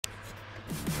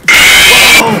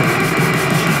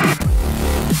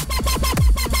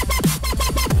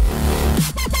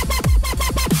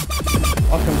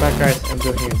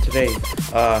Carrasco here, and today,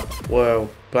 we're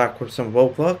back with some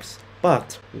Roblox,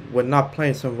 but we're not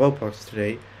playing some Roblox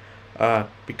today,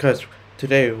 because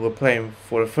today we're playing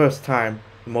for the first time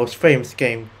the most famous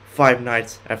game, Five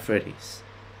Nights at Freddy's.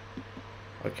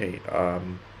 Okay,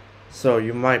 so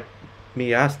you might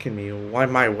be asking me, why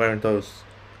am I wearing those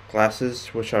glasses,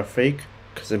 which are fake?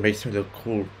 Because it makes me look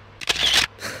cool.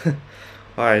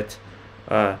 Alright,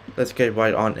 let's get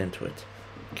right on into it.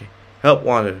 Okay, help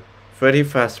wanted. Freddy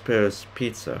Fazbear's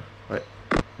Pizza.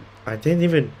 I didn't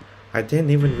even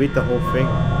read the whole thing.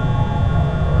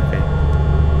 Okay.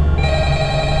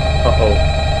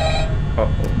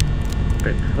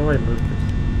 Wait, how do I move this?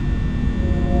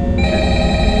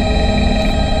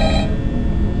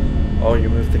 Oh, you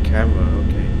moved the camera.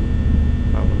 Okay.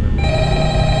 I remember.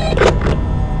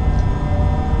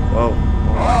 Whoa.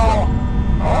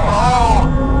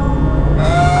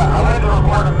 I wanted to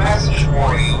record a message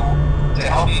for you to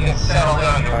help you get settled in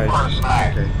on your first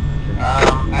night. Okay. I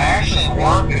actually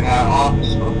worked in that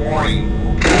office before you.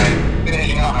 I'm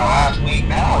finishing up my last week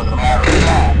now, as a matter of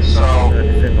fact. So,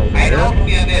 I know it can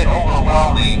be a bit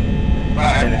overwhelming, but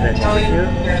I can tell you,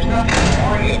 there's nothing to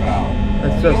worry about.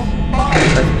 Let's just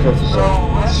So,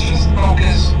 let's just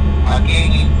focus on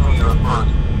getting you through your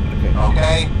first week,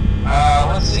 okay?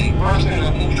 Let's see. First, there's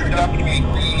an introductory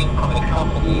greeting from the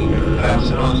company that's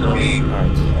supposed to be.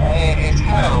 It's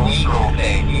kind of a legal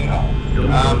thing, you know.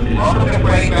 Welcome to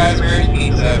Freddy'S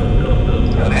Pizza,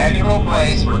 a magical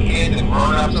place for kids and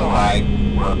grown-ups alike,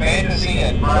 where fantasy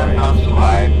and fun comes to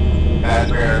life.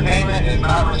 Fazbear Entertainment is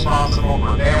not responsible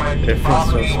for damage to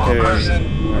property or person.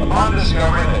 Upon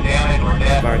discovering the damage or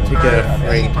death occurred, a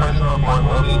missing person report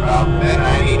will be filed within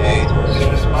 90 days as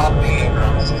soon as property and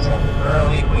premises have been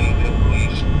thoroughly cleaned and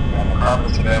bleached and the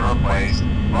carpets have been replaced.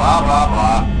 Blah, blah,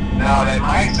 blah. Now, that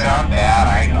might sound bad,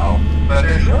 I know, but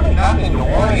there's really nothing to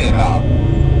worry about.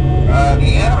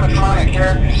 The animatronic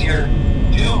characters here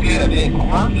do get a bit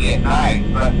quirky at night,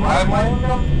 but do I blame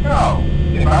them? No.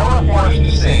 If I were forced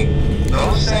to sing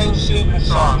those same stupid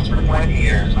songs for 20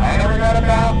 years I never got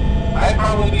about, I'd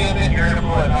probably be a bit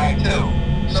irritable at night too.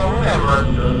 So remember,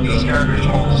 these characters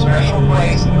hold a special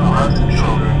place in the hearts of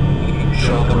children. You can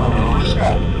show them a little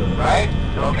respect, right?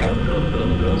 Okay.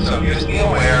 So just be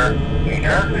aware, the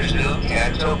characters do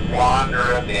tend to wander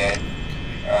a bit.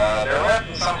 They're left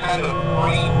in some kind of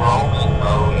free roaming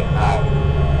mode at night.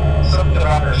 Something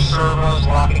about their servos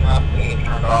locking up, they get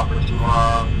turned off for too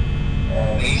long.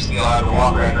 They used to be allowed to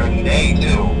walk around during the day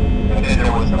too. And then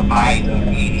there was the bite of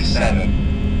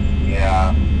 87.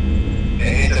 Yeah.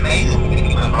 It's amazing that the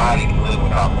human body can live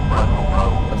without the frontal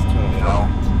lobe. You know?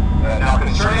 Now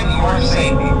concerning your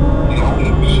safety, the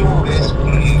only real risk to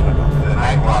you as a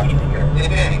night watchman here,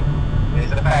 if any, is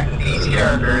the fact that these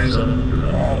characters,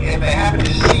 if they happen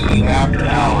to see you after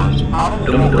hours,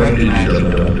 probably won't recognize you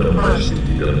as a person.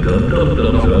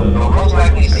 They'll most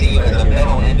likely see you as a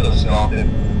metal endoskeleton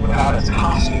without its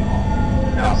costume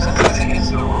on. Now, since that's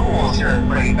against the rules here at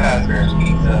Freddy Fazbear's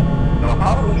Pizza, they'll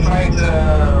probably try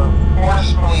to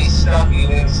forcefully stuff you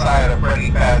inside a Freddy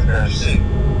Fazbear suit.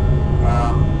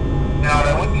 Now,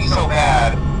 that wouldn't be so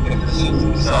bad if the suits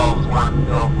themselves weren't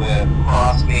filled with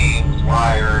cross beams,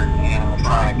 wired,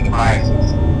 animatronic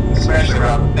devices, especially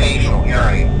around the facial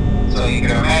area. So you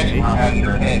can imagine how having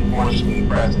your head forcefully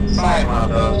pressed inside one of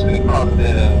those could cause a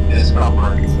bit of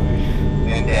discomfort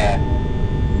and death.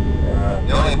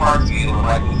 The only parts of you that would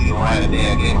like to see the light of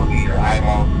day again would be your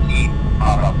eyeballs and teeth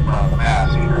pop up in front of the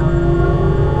mask here.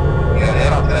 Yeah, they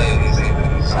don't tell you these things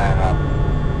when you sign up.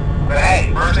 But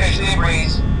hey, first station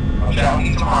agrees. I'll chat with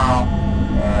you tomorrow.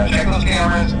 Check those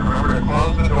cameras and remember to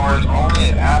close the doors only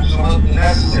if absolutely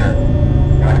necessary.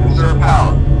 Gotta conserve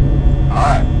power.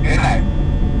 Alright, good night.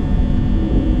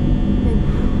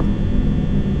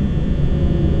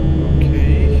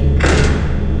 Okay.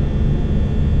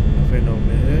 Nothing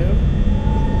over there.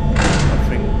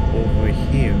 Nothing over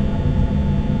here.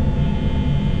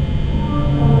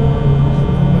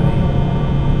 There's nobody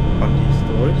on these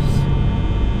doors.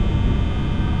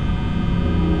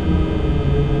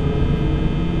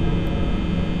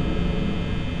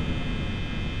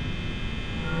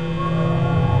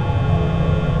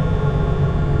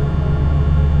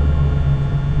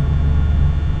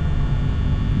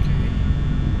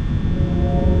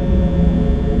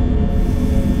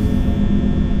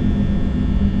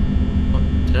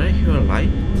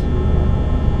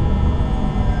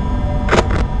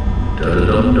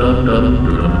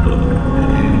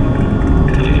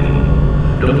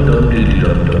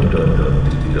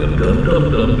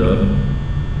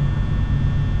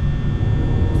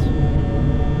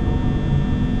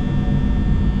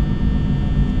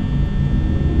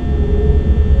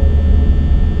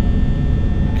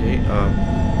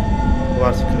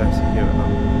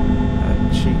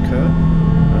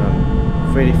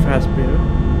 Fazbear. Freddy Fazbear.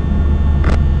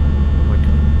 Oh my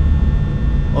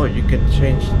god. Oh, you can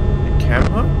change the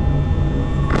camera?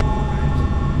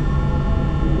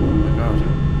 Oh my god.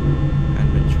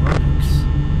 Animatronics.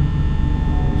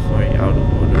 Sorry, out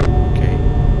of order. Okay.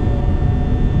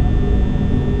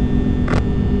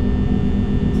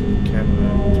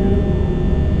 Camera too.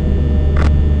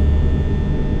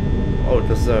 Oh,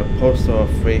 there's a poster of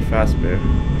Freddy Fazbear.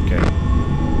 Okay.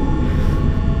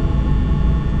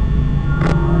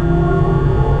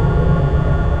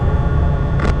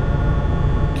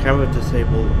 Camera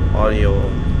disabled, audio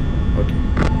only. Okay.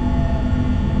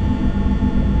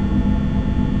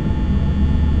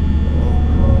 Oh.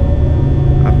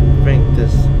 I think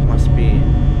this must be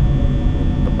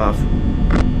a bathroom.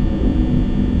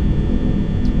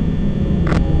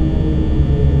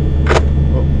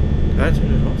 Oh, did I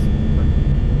turn it off?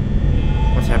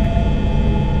 What's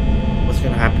happening? What's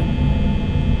gonna happen?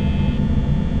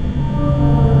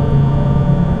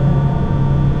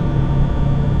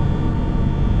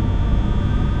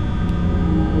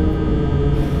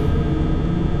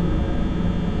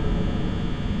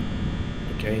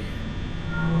 Okay.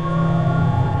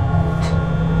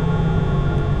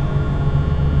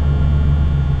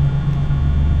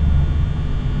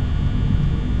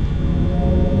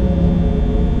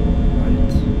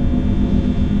 Right.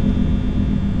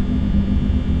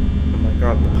 Oh my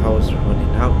god, the power's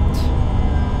running out.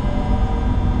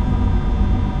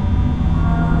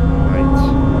 Right.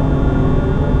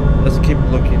 Let's keep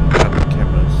looking at the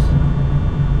cameras.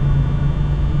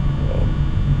 Oh.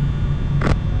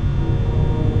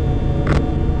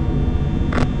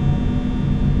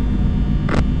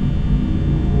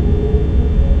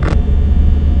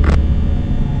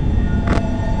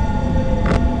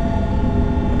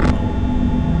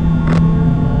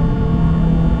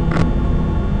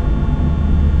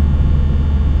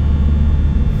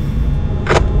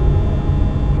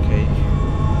 Okay.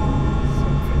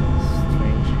 Something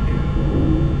strange here.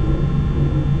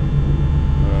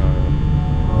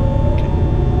 Okay.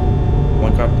 Oh my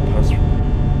god, the power's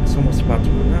it's almost about to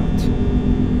run out.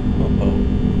 Uh-oh.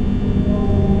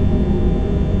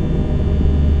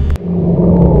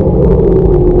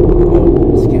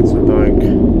 Oh, it's getting so dark.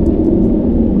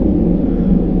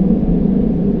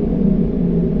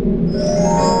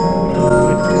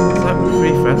 Wait, is that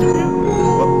Freddy Fazbear?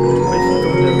 What? Why is he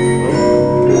doing that?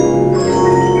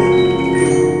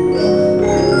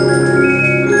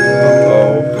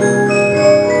 Uh-oh.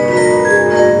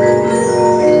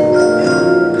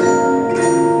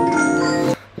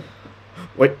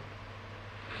 Wait.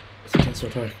 It's getting so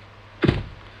dark.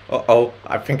 Uh-oh.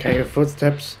 I think I hear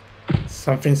footsteps.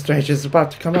 Something strange is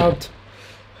about to come out.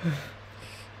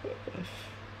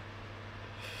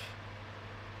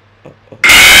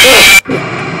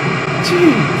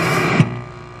 Jeez!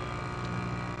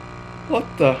 What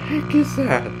the heck is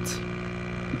that? Oh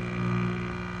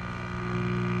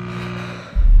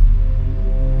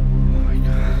my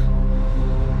god.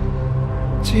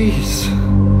 Jeez.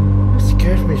 That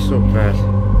scared me so bad.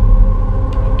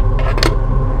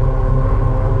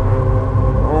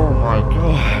 Oh my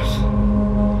god.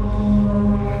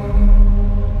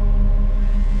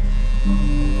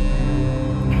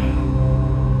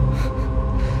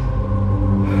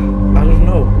 I don't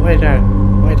know why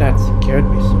that scared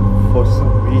me so for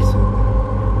some reason.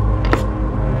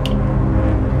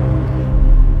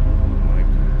 Oh my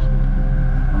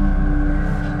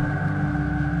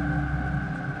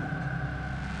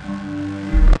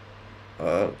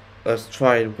god. Let's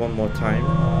try it one more time.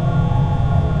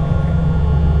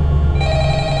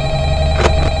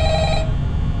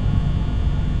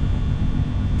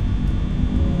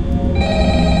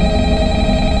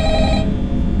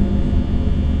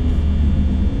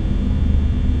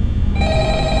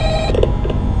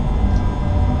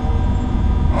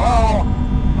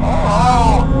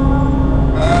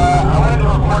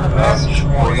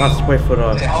 Let's wait for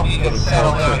the help you get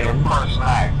settled call in to your end. first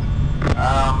night. I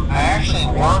actually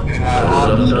worked in that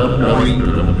office before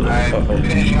you. I'm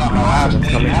finishing up my last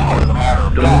meeting now, as a matter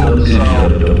of fact. So,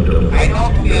 I know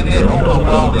it can be a bit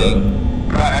overwhelming,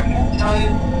 but I can tell you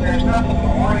there's nothing to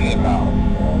worry about.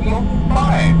 You'll be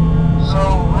fine.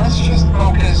 So, let's just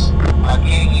focus on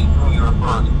getting you through your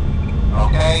first week,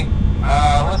 okay?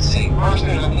 Let's see. First,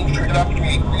 there's an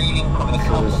introductory greeting from the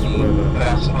company that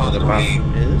I'm supposed to read.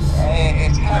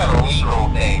 It's kind of a legal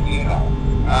thing, you know.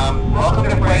 Welcome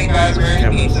to Freddy'S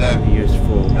Pizza,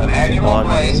 an annual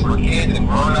place for kids and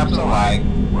grown-ups alike,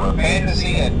 where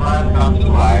fantasy and fun come to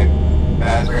life.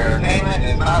 Fazbear Entertainment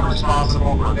is not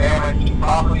responsible for damage to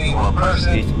property or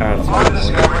person. Upon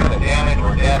discovering the damage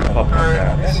or death occurred,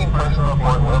 a missing person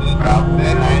report will be filed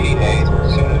within 90 days or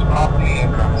as soon as property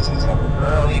and premises have been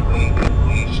thoroughly cleaned and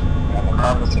bleached and the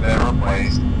carpets have been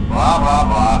replaced. Blah, blah,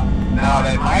 blah. Now,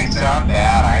 that might sound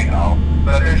bad, I know,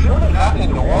 but there's really nothing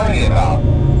to worry about.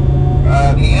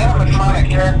 The animatronic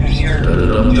characters here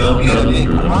do get a bit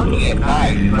quirky at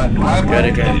night, but why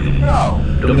wouldn't you know?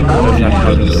 If I was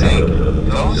wanting to sing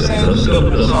those same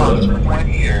stupid songs for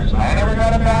 20 years I never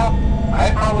got about,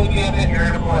 I'd probably be a bit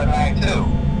irritable at night too.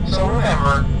 So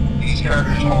remember, these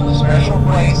characters hold a special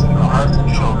place in the hearts of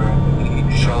children, and we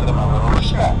need to show them a little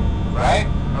respect, right?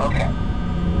 Okay.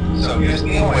 So just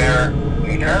be aware,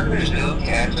 the characters do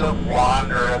tend to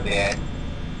wander a bit.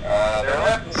 They're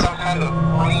left in some kind of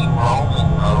free roaming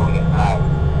mode at night.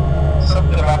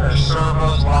 Something about their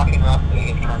servos locking up, they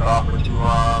get turned off for too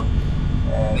long.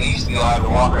 They used to be allowed to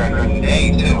walk around during the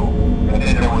day too, but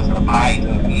then there was the bite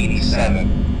of 87.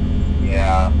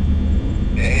 Yeah.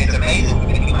 It's amazing that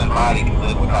the human body can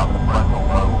live without the frontal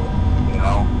lobe, you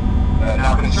know?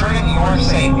 Now concerning your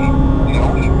safety, the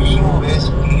only real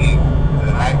risk to you as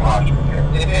a night watchman here,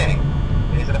 if any,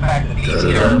 is the fact that these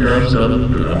characters,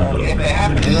 if they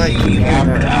happen to see you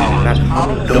after hours,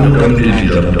 probably don't recognize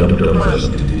you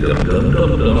first.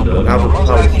 They'll most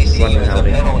likely see you as a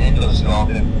metal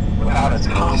endoskeleton without its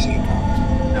costume.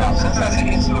 Now, since that's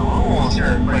against the rules here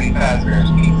at Freddy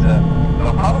Fazbear's Pizza,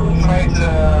 they'll probably try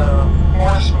to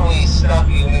forcefully stuff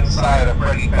you inside a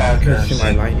Freddy Fazbear's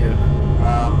suit.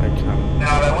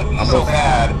 Now, that wouldn't be so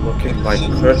bad if the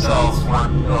suits themselves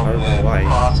weren't filled with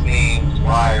crossbeams,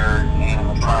 wired,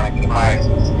 animatronic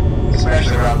devices,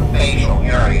 especially around the facial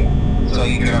area. So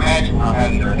you can imagine how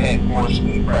having your head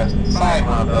forcefully pressed inside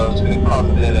one of those could cause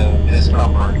a bit of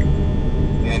discomfort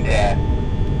and death.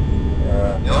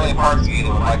 The only parts of you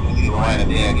that would likely see the line of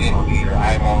day again would be your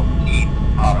eyeball and teeth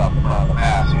pop up in front of the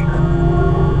passenger.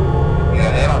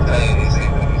 Yeah, they don't tell you these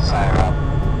things when you sign up.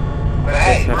 But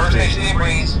hey, first station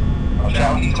debris. I'll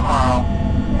chat with you tomorrow.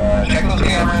 Check those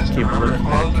cameras and remember to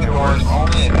close the doors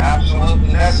only if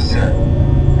absolutely necessary.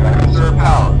 Gotta conserve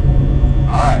power.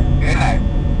 Alright, good night.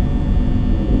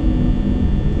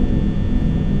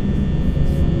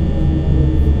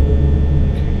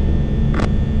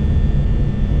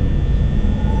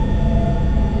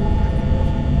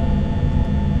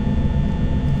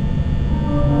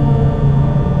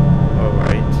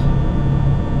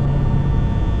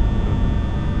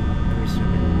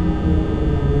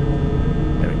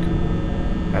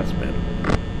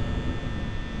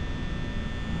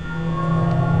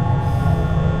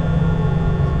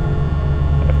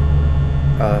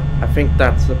 I think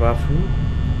that's the bathroom.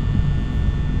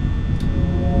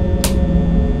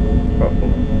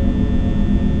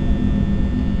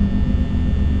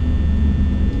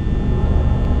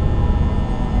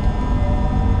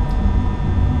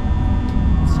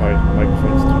 Sorry, the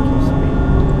microphone's too close to me.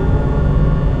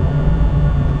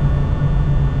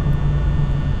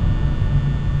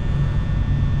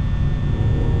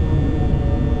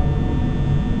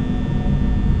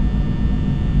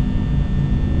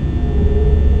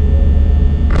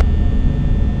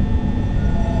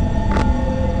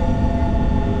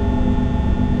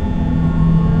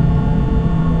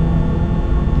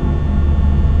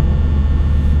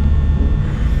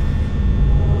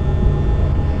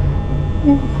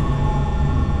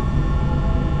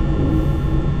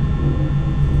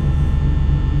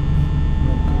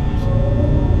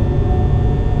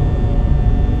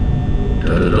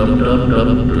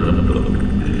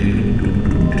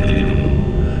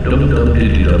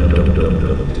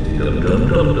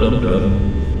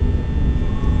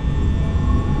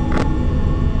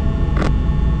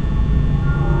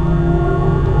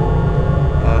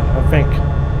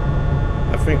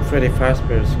 I think Freddy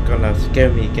Fazbear is gonna scare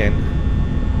me again,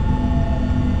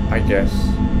 I guess.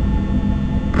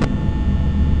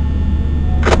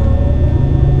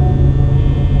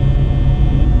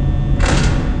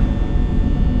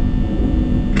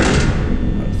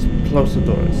 Let's close the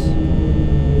doors.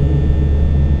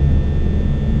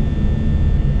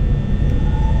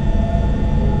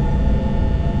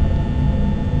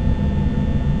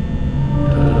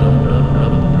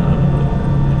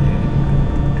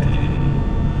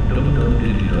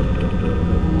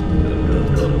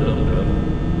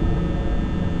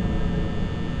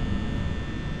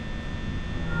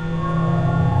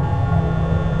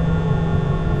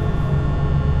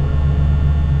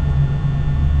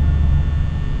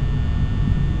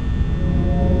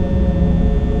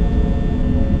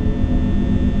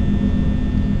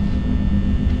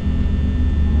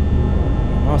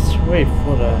 Wait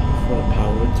for the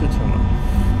power to turn off.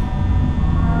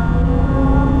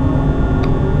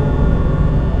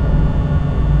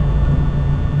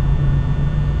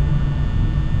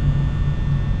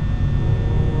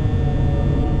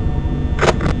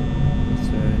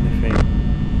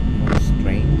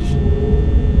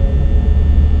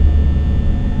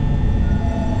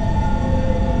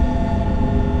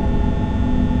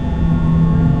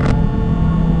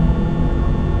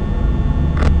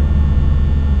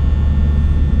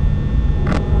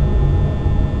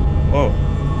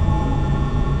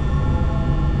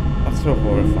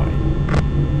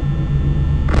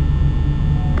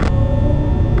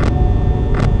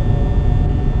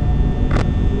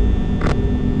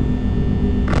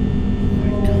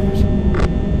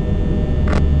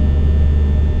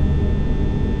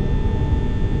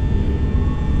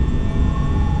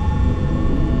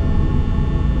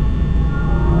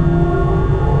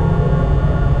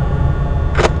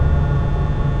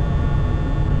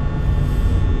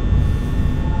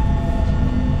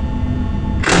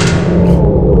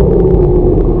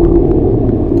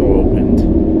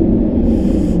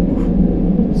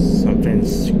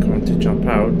 jump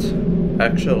out.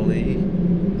 Actually,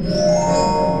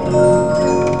 I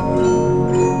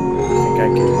think I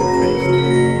can do it first.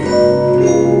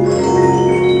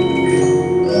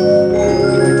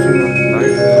 Turn on the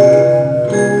light.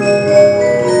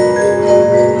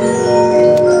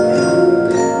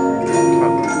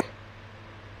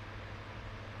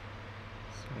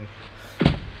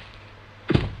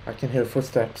 I can hear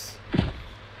footsteps.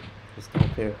 Please don't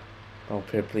appear. Don't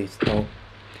appear, please. Don't.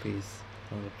 Please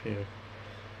don't appear.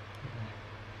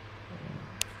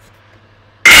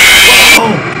 Oh!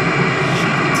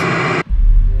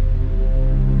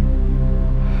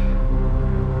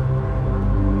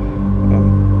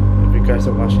 If you guys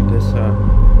are watching this,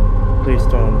 please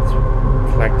don't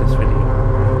flag this video.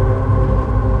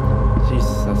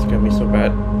 Jesus, that scared me so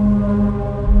bad.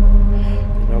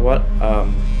 You know what?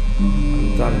 I'm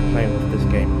done playing with this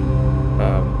game. I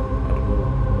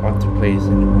don't want to play this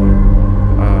anymore.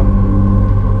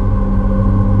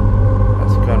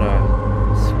 That's gonna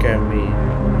scare me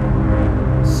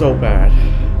so bad.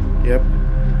 Yep.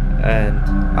 And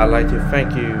I'd like to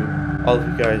thank you, all of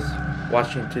you guys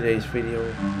watching today's video.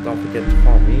 Don't forget to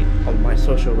follow me on my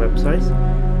social websites.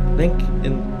 Link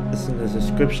is in the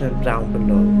description down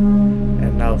below.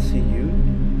 And I'll see you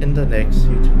in the next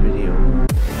YouTube video.